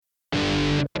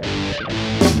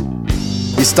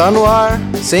Está no ar,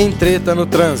 sem treta no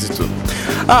trânsito.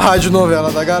 A rádio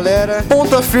novela da galera,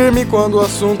 ponta firme quando o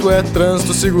assunto é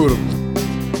trânsito seguro.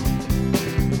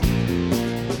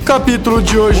 Capítulo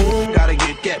de hoje: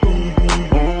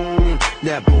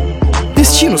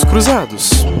 destinos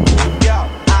cruzados.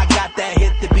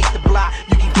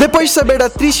 Depois de saber da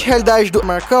triste realidade do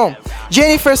Marcão,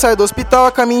 Jennifer sai do hospital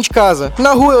a caminho de casa.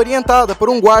 Na rua é orientada por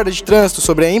um guarda de trânsito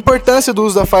sobre a importância do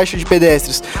uso da faixa de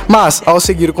pedestres. Mas, ao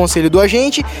seguir o conselho do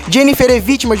agente, Jennifer é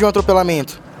vítima de um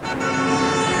atropelamento.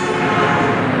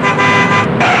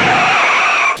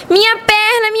 Minha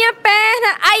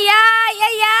perna! Ai, ai,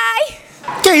 ai,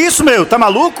 ai! Que isso, meu? Tá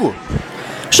maluco?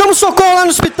 Chama o socorro lá no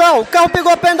hospital, o carro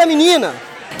pegou a perna da menina.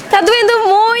 Tá doendo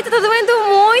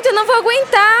muito, não vou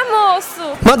aguentar,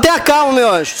 moço. Mantenha calma, meu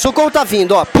anjo, o socorro tá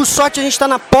vindo, ó. Por sorte a gente tá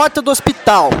na porta do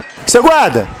hospital. Seu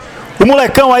guarda, o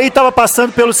molecão aí tava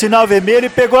passando pelo sinal vermelho e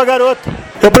pegou a garota.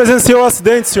 Eu presenciei um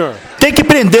acidente, senhor. Tem que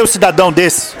prender o cidadão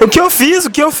desse. O que eu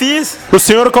fiz? O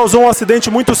senhor causou um acidente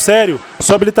muito sério.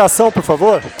 Sua habilitação, por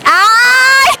favor. Ai!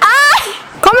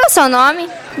 Como é o seu nome?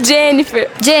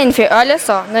 Jennifer, olha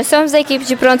só, nós somos da equipe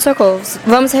de pronto-socorro.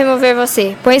 Vamos remover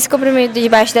você. Põe esse comprimido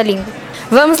debaixo da língua.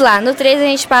 Vamos lá, no 3 a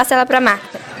gente passa ela pra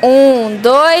máquina. 1,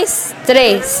 2,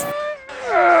 3.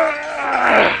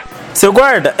 Seu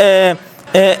guarda, é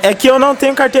que eu não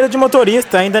tenho carteira de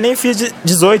motorista, ainda nem fiz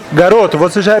 18. Garoto,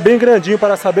 você já é bem grandinho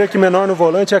para saber que menor no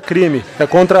volante é crime, é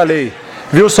contra a lei.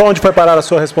 Viu só onde foi parar a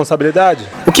sua responsabilidade?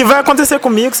 O que vai acontecer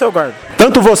comigo, seu guarda?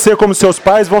 Tanto você como seus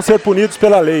pais vão ser punidos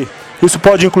pela lei. Isso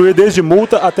pode incluir desde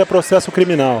multa até processo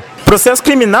criminal. Processo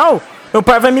criminal? Meu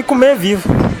pai vai me comer vivo.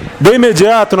 De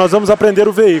imediato, nós vamos apreender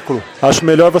o veículo. Acho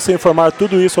melhor você informar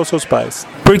tudo isso aos seus pais.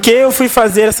 Por que eu fui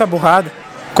fazer essa burrada?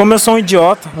 Como eu sou um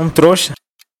idiota, um trouxa.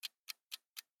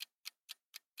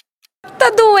 tá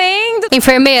doendo.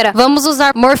 Enfermeira, vamos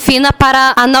usar morfina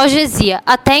para analgesia,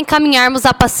 até encaminharmos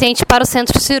a paciente para o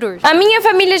centro cirúrgico. A minha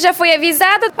família já foi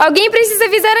avisada. Alguém precisa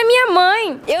avisar a minha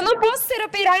mãe. Eu não posso ser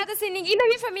operada sem ninguém da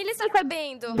minha família estar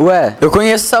sabendo. Ué, eu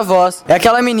conheço essa voz. É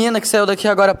aquela menina que saiu daqui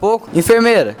agora há pouco.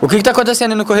 Enfermeira, o que tá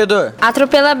acontecendo aí no corredor?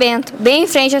 Atropelamento, bem em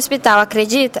frente ao hospital,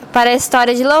 acredita? Parece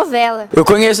história de novela. Eu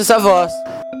conheço essa voz.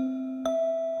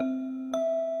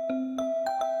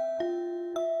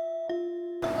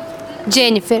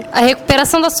 Jennifer, a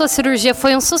recuperação da sua cirurgia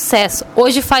foi um sucesso.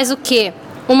 Hoje faz o quê?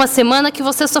 Uma semana que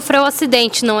você sofreu um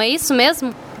acidente, não é isso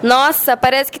mesmo? Nossa,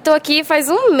 parece que tô aqui faz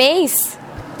um mês.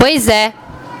 Pois é.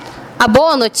 A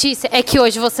boa notícia é que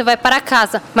hoje você vai para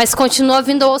casa, mas continua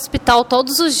vindo ao hospital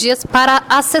todos os dias para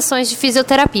as sessões de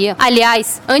fisioterapia.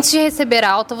 Aliás, antes de receber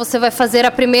a alta, você vai fazer a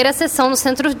primeira sessão no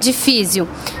centro de físio.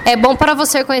 É bom para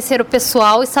você conhecer o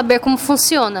pessoal e saber como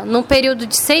funciona. Num período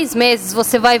de 6 meses,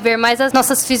 você vai ver mais as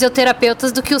nossas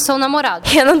fisioterapeutas do que o seu namorado.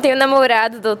 Eu não tenho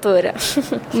namorado, doutora.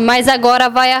 Mas agora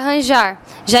vai arranjar.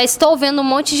 Já estou vendo um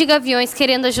monte de gaviões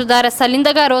querendo ajudar essa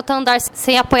linda garota a andar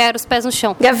sem apoiar os pés no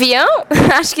chão. Gavião?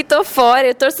 Acho que tô fora,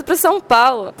 eu torço pro São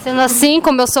Paulo. Sendo assim,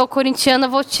 como eu sou corintiana,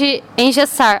 vou te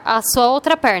engessar a sua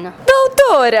outra perna.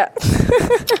 Doutora!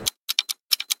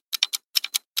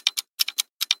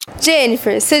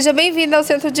 Jennifer, seja bem-vinda ao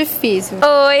centro de físio.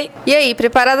 Oi. E aí,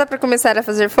 preparada para começar a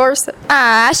fazer força?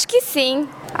 Ah, acho que sim.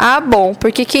 Ah, bom,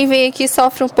 porque quem vem aqui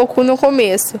sofre um pouco no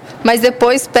começo, mas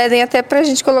depois pedem até pra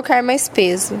gente colocar mais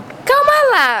peso. Calma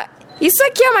lá, isso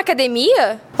aqui é uma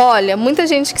academia? Olha, muita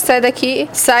gente que sai daqui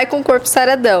sai com o corpo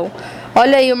saradão.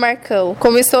 Olha aí o Marcão,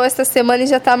 começou esta semana e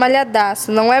já tá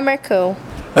malhadaço, não é, Marcão?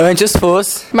 Antes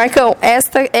fosse. Marcão,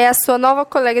 esta é a sua nova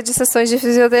colega de sessões de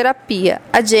fisioterapia,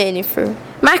 a Jennifer.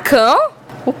 Marcão?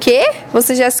 O quê?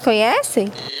 Vocês já se conhecem?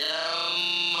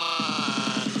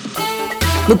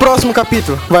 No próximo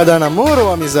capítulo, vai dar namoro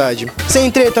ou amizade?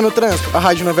 Sem treta no trânsito, a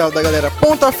rádio novela da galera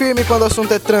ponta firme quando o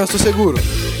assunto é trânsito seguro.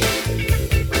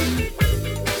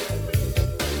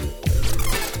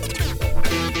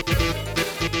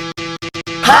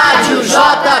 Rádio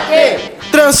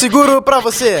JT. Trânsito seguro pra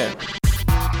você.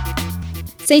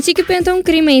 Senti que pintou um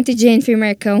crime entre Jennifer e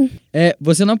Marcão.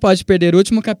 Você não pode perder o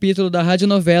último capítulo da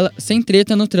radionovela Sem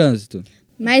Treta no Trânsito.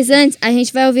 Mas antes, a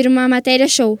gente vai ouvir uma matéria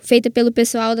show, feita pelo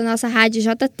pessoal da nossa Rádio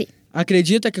JT.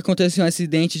 Acredita que aconteceu um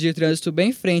acidente de trânsito bem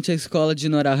em frente à escola de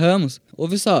Nora Ramos?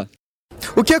 Ouve só.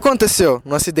 O que aconteceu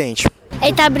no acidente?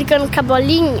 Ele tava brincando com a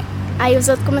bolinha, aí os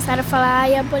outros começaram a falar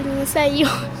e a bolinha saiu.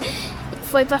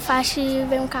 Foi pra faixa e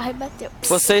veio um carro e bateu.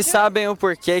 Vocês sabem o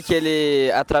porquê que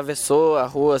ele atravessou a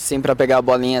rua assim pra pegar a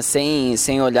bolinha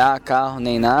sem olhar carro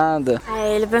nem nada?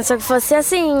 Ele pensou que fosse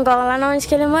assim, igual lá onde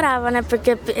que ele morava, né?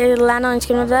 Porque lá onde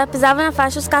que ele morava, pisava na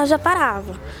faixa e os carros já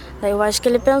paravam. Daí eu acho que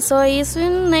ele pensou isso e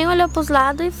nem olhou pros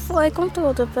lados e foi com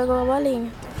tudo, pegou a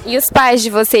bolinha. E os pais de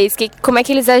vocês, como é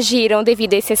que eles agiram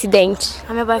devido a esse acidente?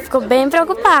 A meu pai ficou bem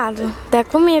preocupado. Até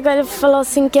comigo, ele falou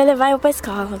assim que ia levar eu pra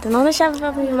escola. Eu não deixava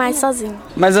eu ir mais sozinho.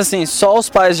 Mas assim, só os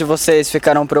pais de vocês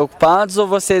ficaram preocupados ou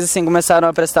vocês assim começaram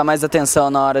a prestar mais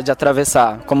atenção na hora de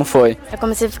atravessar? Como foi? Eu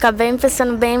comecei a ficar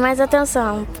prestando bem mais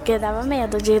atenção, porque dava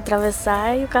medo de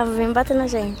atravessar e o carro vinha bater na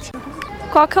gente.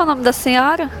 Qual que é o nome da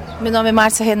senhora? Meu nome é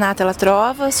Márcia Renata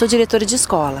Latrova, sou diretora de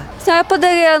escola. A senhora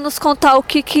poderia nos contar o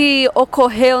que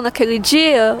ocorreu naquele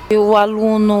dia? O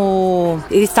aluno,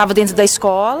 ele estava dentro da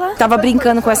escola, estava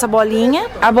brincando com essa bolinha.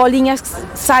 A bolinha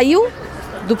saiu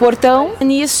do portão,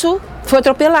 nisso foi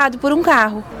atropelado por um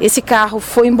carro. Esse carro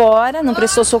foi embora, não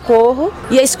prestou socorro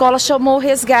e a escola chamou o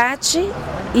resgate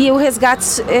e o resgate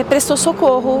prestou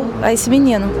socorro a esse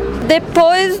menino.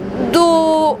 Depois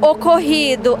do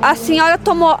ocorrido, a senhora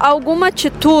tomou alguma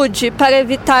atitude para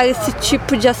evitar esse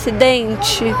tipo de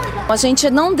acidente? A gente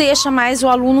não deixa mais o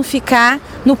aluno ficar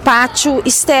no pátio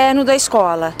externo da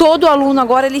escola. Todo aluno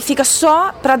agora ele fica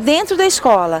só para dentro da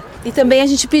escola. E também a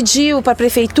gente pediu para a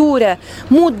prefeitura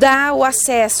mudar o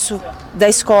acesso da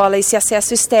escola, esse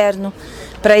acesso externo,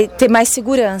 para ter mais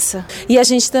segurança. E a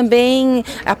gente também,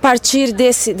 a partir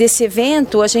desse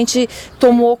evento, a gente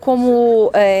tomou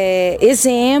como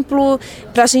exemplo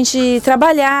para a gente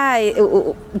trabalhar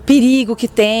o perigo que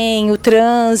tem, o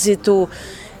trânsito.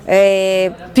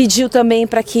 Pediu também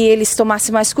para que eles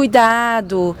tomassem mais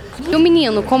cuidado. E o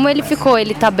menino, como ele ficou?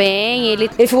 Ele tá bem? Ele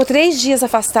ficou 3 dias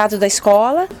afastado da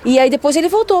escola e aí depois ele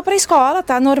voltou para a escola,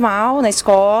 tá normal na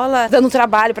escola, dando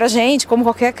trabalho pra gente, como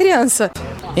qualquer criança.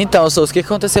 Então, Souza, o que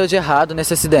aconteceu de errado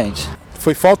nesse acidente?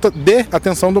 Foi falta de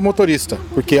atenção do motorista,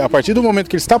 porque a partir do momento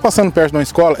que ele está passando perto de uma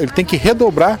escola, ele tem que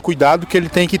redobrar o cuidado que ele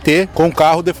tem que ter com o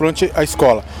carro de frente à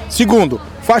escola. Segundo,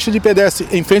 faixa de pedestre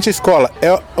em frente à escola,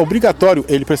 é obrigatório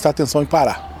ele prestar atenção e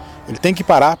parar. Ele tem que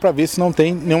parar para ver se não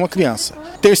tem nenhuma criança.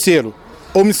 Terceiro,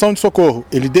 omissão de socorro.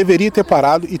 Ele deveria ter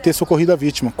parado e ter socorrido a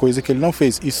vítima, coisa que ele não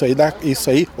fez. Isso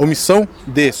aí, omissão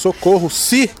de socorro,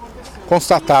 se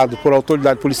constatado por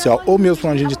autoridade policial ou mesmo por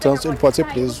um agente de trânsito, ele pode ser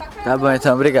preso. Tá bom,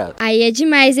 então, obrigado. Aí é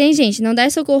demais, hein, gente? Não dar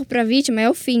socorro pra vítima é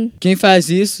o fim. Quem faz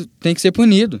isso tem que ser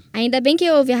punido. Ainda bem que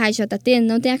eu ouvi a Rádio JT,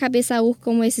 não tem a cabeça urca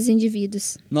como esses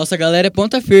indivíduos. Nossa galera é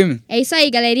ponta firme. É isso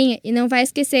aí, galerinha. E não vai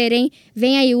esquecer, hein?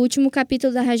 Vem aí o último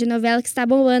capítulo da radionovela que está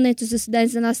bombando entre os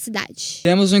estudantes da nossa cidade.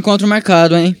 Temos um encontro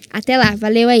marcado, hein? Até lá,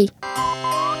 valeu aí.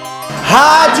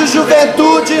 Rádio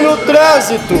Juventude no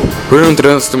Trânsito. Por um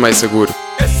trânsito mais seguro.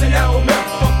 Esse é o